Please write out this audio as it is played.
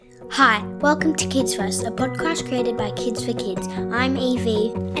Hi, welcome to Kids First, a podcast created by Kids for Kids. I'm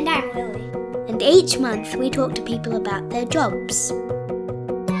Evie. And I'm Lily. And each month we talk to people about their jobs.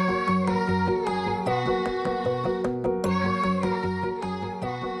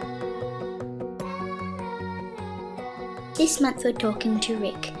 This month we're talking to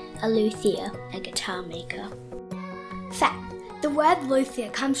Rick, a luthier, a guitar maker. Fact: the word luthier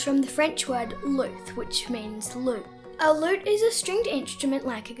comes from the French word luth, which means lute. A lute is a stringed instrument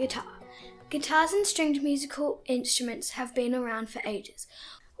like a guitar. Guitars and stringed musical instruments have been around for ages.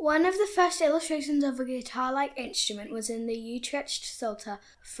 One of the first illustrations of a guitar-like instrument was in the Utrecht Psalter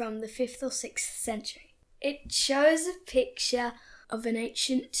from the 5th or 6th century. It shows a picture of an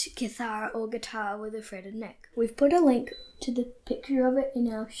ancient guitar or guitar with a fretted neck. We've put a link to the picture of it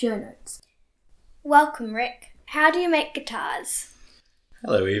in our show notes. Welcome, Rick. How do you make guitars?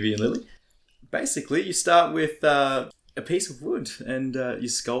 Hello, Evie and Lily. Basically, you start with a piece of wood and you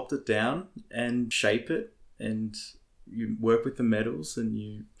sculpt it down and shape it, and you work with the metals and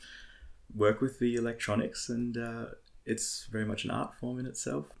you work with the electronics, and it's very much an art form in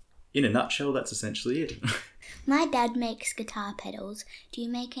itself. In a nutshell, that's essentially it. My dad makes guitar pedals. Do you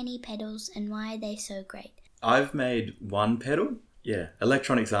make any pedals, and why are they so great? I've made one pedal. Yeah,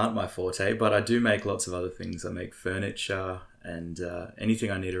 electronics aren't my forte, but I do make lots of other things. I make furniture and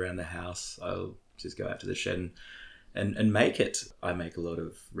anything I need around the house. I'll just go out to the shed and make it. I make a lot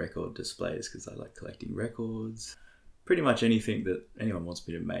of record displays because I like collecting records. Pretty much anything that anyone wants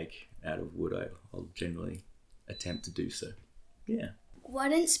me to make out of wood, I'll generally attempt to do so. Yeah.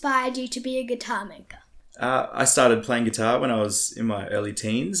 What inspired you to be a guitar maker? I started playing guitar when I was in my early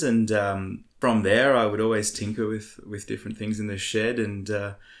teens, and from there I would always tinker with different things in the shed. And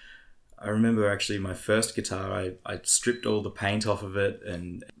I remember actually my first guitar, I stripped all the paint off of it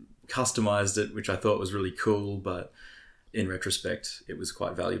and customized it, which I thought was really cool, but in retrospect it was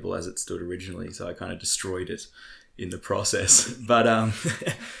quite valuable as it stood originally, so I kind of destroyed it in the process. But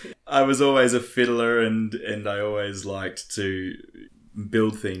I was always a fiddler, and I always liked to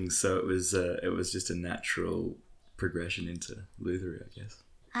build things, so it was just a natural progression into lutherie, I guess.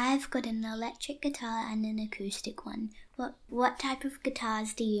 I've got an electric guitar and an acoustic one. What type of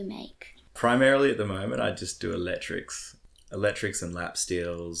guitars do you make? Primarily at the moment, I just do electrics and lap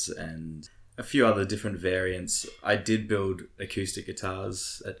steels and a few other different variants. I did build acoustic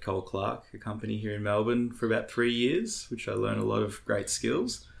guitars at Cole Clark, a company here in Melbourne, for about 3 years, which I learned a lot of great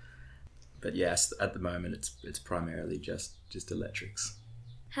skills. But yes, at the moment it's primarily just electrics.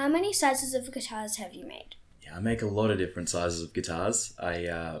 How many sizes of guitars have you made? Yeah, I make a lot of different sizes of guitars.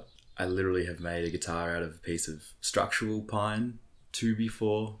 I literally have made a guitar out of a piece of structural pine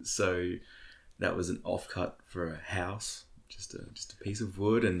 2x4. So that was an offcut for a house, just a piece of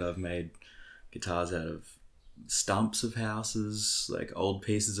wood. And I've made guitars out of stumps of houses, like old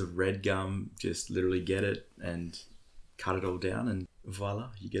pieces of red gum. Just literally get it and cut it all down, and voila,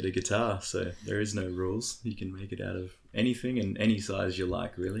 you get a guitar. So there is no rules. You can make it out of anything and any size you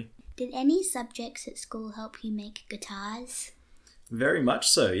like, really. Did any subjects at school help you make guitars? Very much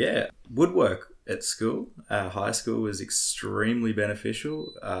so, yeah. Woodwork at school, high school, was extremely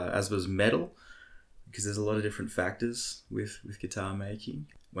beneficial, as was metal, because there's a lot of different factors with guitar making.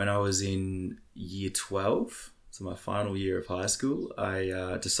 When I was in year 12, so my final year of high school,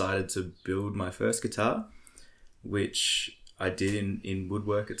 I decided to build my first guitar, which I did in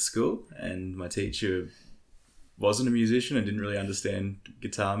woodwork at school. And my teacher wasn't a musician and didn't really understand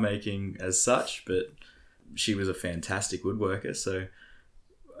guitar making as such, but she was a fantastic woodworker. So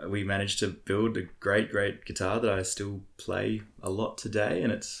we managed to build a great guitar that I still play a lot today,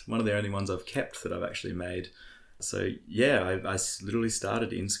 and it's one of the only ones I've kept that I've actually made. So yeah, I literally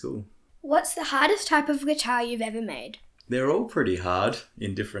started in school. What's the hardest type of guitar you've ever made? They're all pretty hard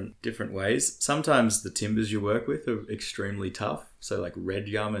in different ways. Sometimes the timbers you work with are extremely tough. So like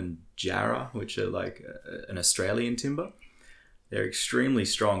red gum and jarrah, which are like an Australian timber, they're extremely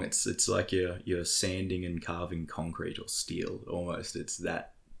strong. It's like you're sanding and carving concrete or steel almost. It's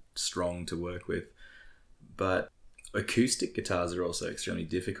that strong to work with. But acoustic guitars are also extremely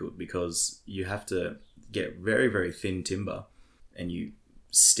difficult because you have to get very, very thin timber and you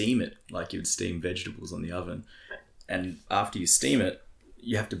steam it like you would steam vegetables on the oven. And after you steam it,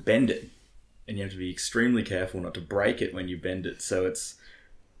 you have to bend it, and you have to be extremely careful not to break it when you bend it. So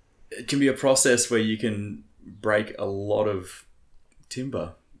it can be a process where you can break a lot of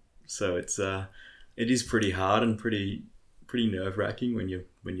timber. So it is pretty hard and pretty nerve-wracking when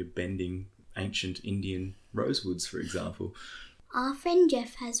you're bending ancient Indian rosewoods, for example. Our friend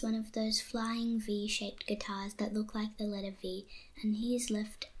Jeff has one of those flying V-shaped guitars that look like the letter V, and he's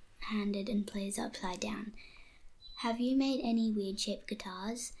left-handed and plays upside down. Have you made any weird shaped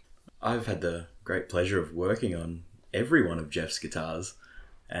guitars? I've had the great pleasure of working on every one of Jeff's guitars,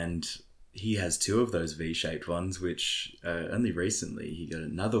 and he has 2 of those V-shaped ones, which only recently he got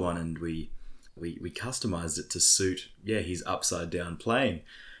another one, and we customized it to suit his upside down playing.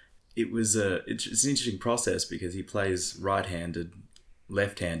 It's an interesting process because he plays right-handed,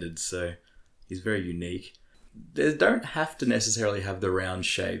 left-handed, so he's very unique. They don't have to necessarily have the round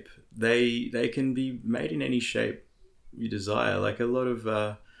shape. They can be made in any shape you desire. Like a lot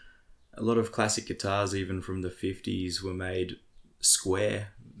of classic guitars, even from the 50s, were made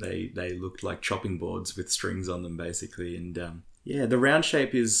square. They looked like chopping boards with strings on them, basically. And the round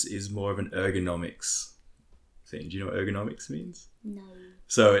shape is more of an ergonomics thing. Do you know what ergonomics means? No.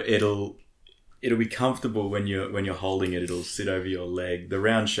 So it'll be comfortable when you're holding it. It'll sit over your leg. The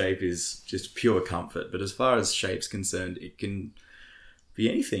round shape is just pure comfort. But as far as shape's concerned, it can be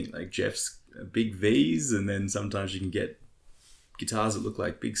anything. Like Jeff's big V's, and then sometimes you can get guitars that look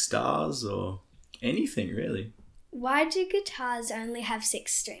like big stars, or anything really. Why do guitars only have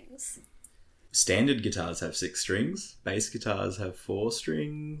 6 strings? Standard guitars have 6 strings. Bass guitars have 4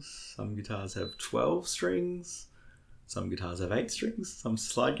 strings. Some guitars have 12 strings. Some guitars have 8 strings. Some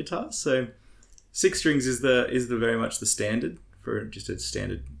slide guitars. So 6 strings is the very much the standard for just a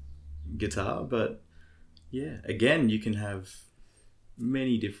standard guitar. But yeah, again, you can have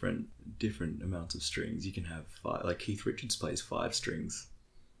many different amounts of strings. You can have 5, like Keith Richards plays 5 strings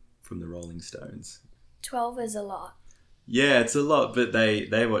from the Rolling Stones. 12 is a lot. Yeah, it's a lot, but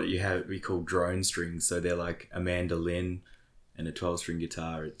they're what we call drone strings. So they're like a mandolin and a 12-string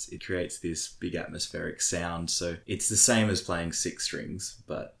guitar. It creates this big atmospheric sound. So it's the same as playing 6 strings,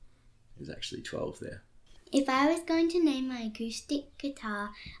 but there's actually 12 there. If I was going to name my acoustic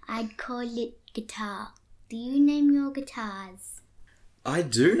guitar, I'd call it Guitar. Do you name your guitars? I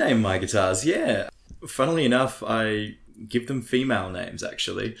do name my guitars, yeah. Funnily enough, I give them female names,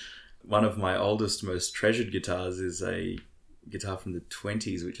 actually. One of my oldest, most treasured guitars is a guitar from the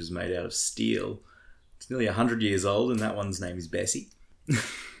 20s, which was made out of steel. It's nearly 100 years old, and that one's name is Bessie.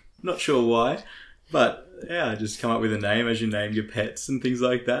 Not sure why, but yeah, I just come up with a name as you name your pets and things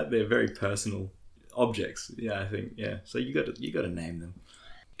like that. They're very personal objects, I think, So you got to name them.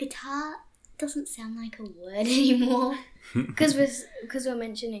 Guitar doesn't sound like a word anymore. Because we're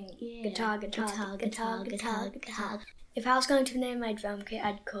mentioning guitar. If I was going to name my drum kit,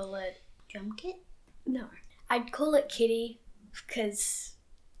 I'd call it... Drum kit? No. I'd call it Kitty, because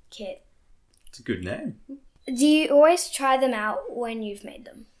Kit. It's a good name. Do you always try them out when you've made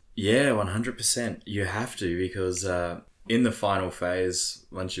them? Yeah, 100%. You have to, because in the final phase,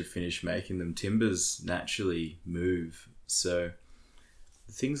 once you've finished making them, timbers naturally move. So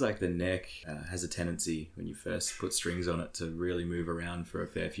things like the neck has a tendency, when you first put strings on it, to really move around for a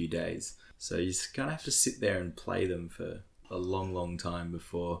fair few days. So you just kind of have to sit there and play them for a long, long time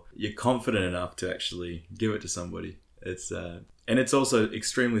before you're confident enough to actually give it to somebody. And it's also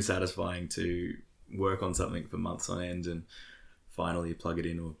extremely satisfying to work on something for months on end and finally plug it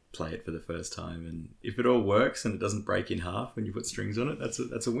in or play it for the first time. And if it all works and it doesn't break in half when you put strings on it,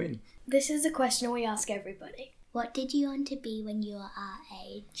 that's a win. This is a question we ask everybody. What did you want to be when you were our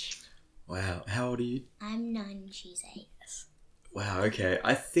age? Wow, how old are you? I'm 9, she's 8. Wow, okay.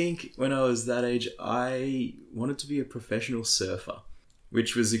 I think when I was that age, I wanted to be a professional surfer,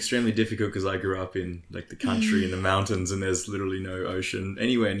 which was extremely difficult because I grew up in like the country in the mountains and there's literally no ocean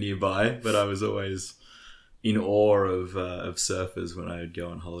anywhere nearby. But I was always in awe of surfers when I would go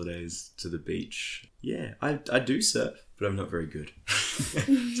on holidays to the beach. Yeah, I do surf, but I'm not very good.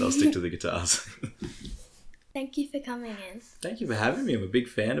 So I'll stick to the guitars. Thank you for coming in. Thank you for having me. I'm a big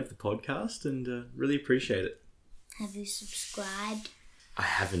fan of the podcast and really appreciate it. Have you subscribed? I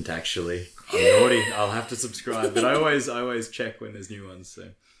haven't actually. I'm naughty. I'll have to subscribe, but I always check when there's new ones,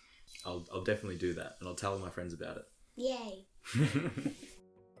 so I'll definitely do that, and I'll tell my friends about it. Yay!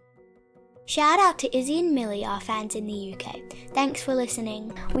 Shout out to Izzy and Millie, our fans in the UK. Thanks for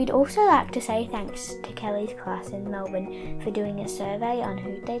listening. We'd also like to say thanks to Kelly's class in Melbourne for doing a survey on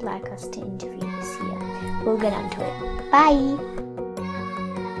who they'd like us to interview this year. We'll get onto it. Bye!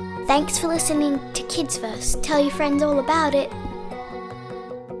 Thanks for listening to Kids First. Tell your friends all about it.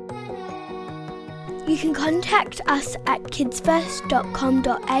 You can contact us at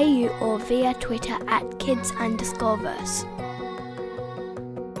kidsfirst.com.au or via Twitter at kids_verse.